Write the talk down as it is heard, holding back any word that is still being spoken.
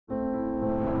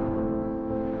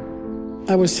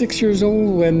I was 6 years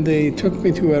old when they took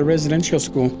me to a residential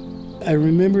school. I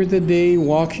remember the day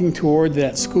walking toward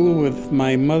that school with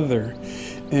my mother,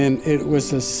 and it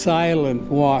was a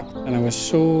silent walk, and I was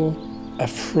so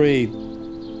afraid.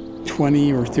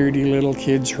 20 or 30 little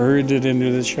kids herded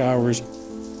into the showers,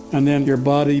 and then your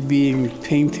body being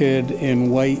painted in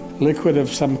white liquid of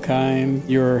some kind,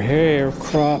 your hair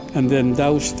cropped and then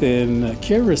doused in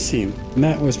kerosene. And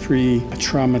that was pretty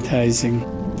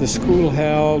traumatizing. The school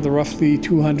held roughly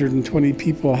 220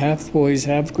 people, half boys,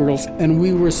 half girls, and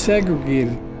we were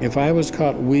segregated. If I was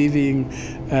caught waving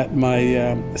at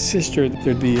my sister,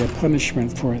 there'd be a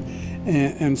punishment for it.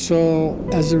 And so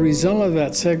as a result of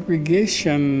that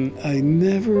segregation, I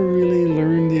never really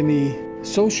learned any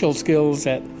social skills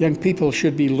that young people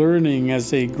should be learning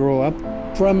as they grow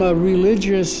up. From a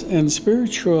religious and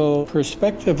spiritual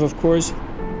perspective, of course,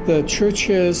 the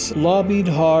churches lobbied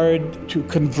hard to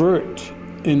convert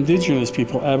Indigenous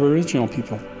people, Aboriginal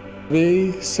people.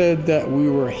 They said that we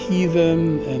were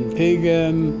heathen and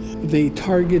pagan. They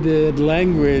targeted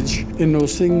language in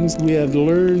those things we had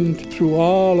learned through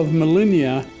all of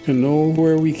millennia to know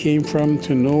where we came from,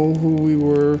 to know who we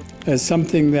were, as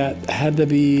something that had to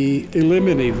be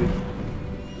eliminated.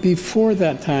 Before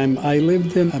that time, I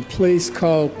lived in a place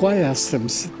called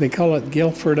Guayastams. They call it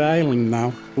Guilford Island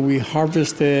now. We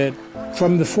harvested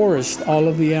from the forest all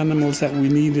of the animals that we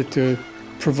needed to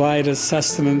provide us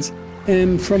sustenance,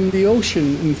 and from the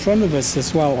ocean in front of us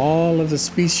as well, all of the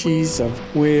species of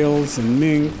whales and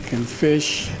mink and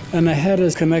fish. And I had a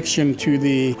connection to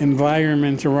the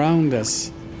environment around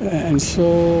us. And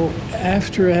so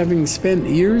after having spent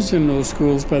years in those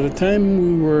schools, by the time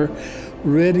we were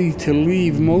ready to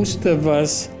leave, most of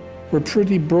us were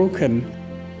pretty broken.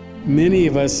 Many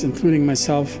of us, including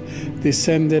myself,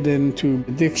 descended into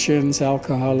addictions,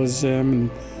 alcoholism,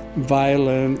 and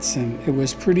violence, and it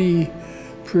was pretty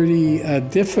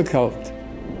difficult.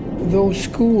 Those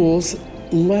schools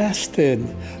lasted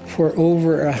for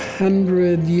over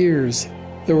 100 years.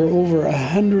 There were over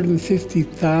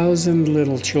 150,000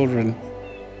 little children.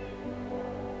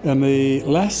 And the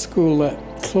last school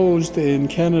that closed in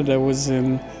Canada was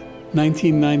in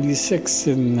 1996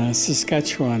 in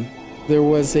Saskatchewan. There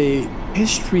was a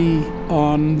history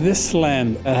on this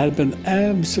land that had been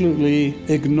absolutely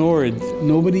ignored.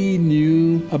 Nobody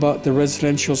knew about the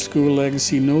residential school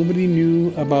legacy. Nobody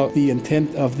knew about the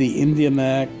intent of the Indian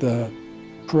Act, the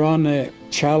chronic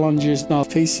challenges now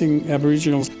facing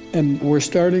Aboriginals. And we're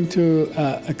starting to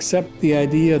accept the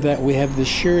idea that we have this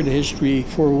shared history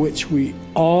for which we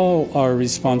all are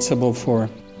responsible for.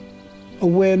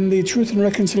 When the Truth and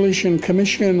Reconciliation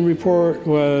Commission report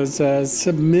was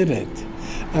submitted,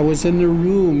 I was in the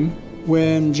room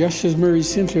when Justice Murray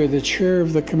Sinclair, the chair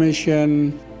of the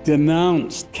commission,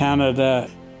 denounced Canada.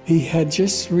 He had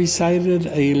just recited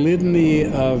a litany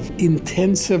of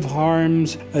intensive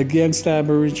harms against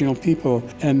Aboriginal people.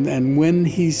 And when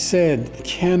he said,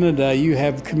 "Canada, you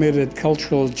have committed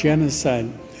cultural genocide,"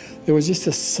 there was just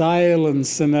a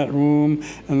silence in that room,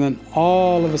 and then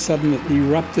all of a sudden it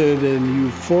erupted in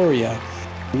euphoria.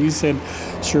 We said,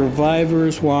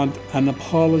 survivors want an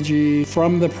apology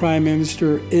from the Prime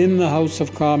Minister in the House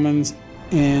of Commons.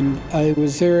 And I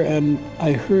was there and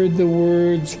I heard the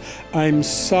words, "I'm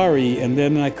sorry," and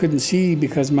then I couldn't see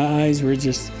because my eyes were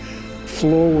just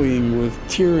flowing with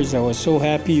tears. I was so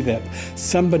happy that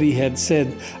somebody had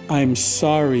said, "I'm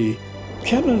sorry."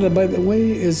 Canada, by the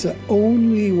way, is the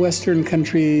only Western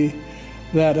country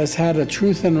that has had a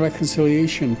Truth and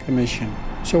Reconciliation Commission.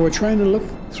 So we're trying to look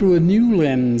through a new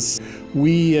lens.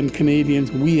 We and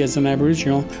Canadians, we as an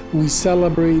Aboriginal, we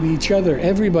celebrate each other,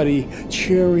 everybody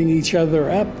cheering each other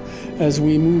up as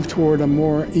we move toward a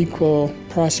more equal,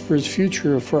 prosperous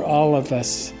future for all of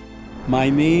us. My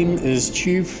name is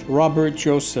Chief Robert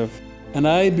Joseph, and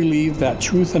I believe that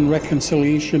Truth and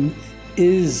Reconciliation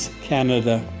is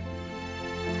Canada.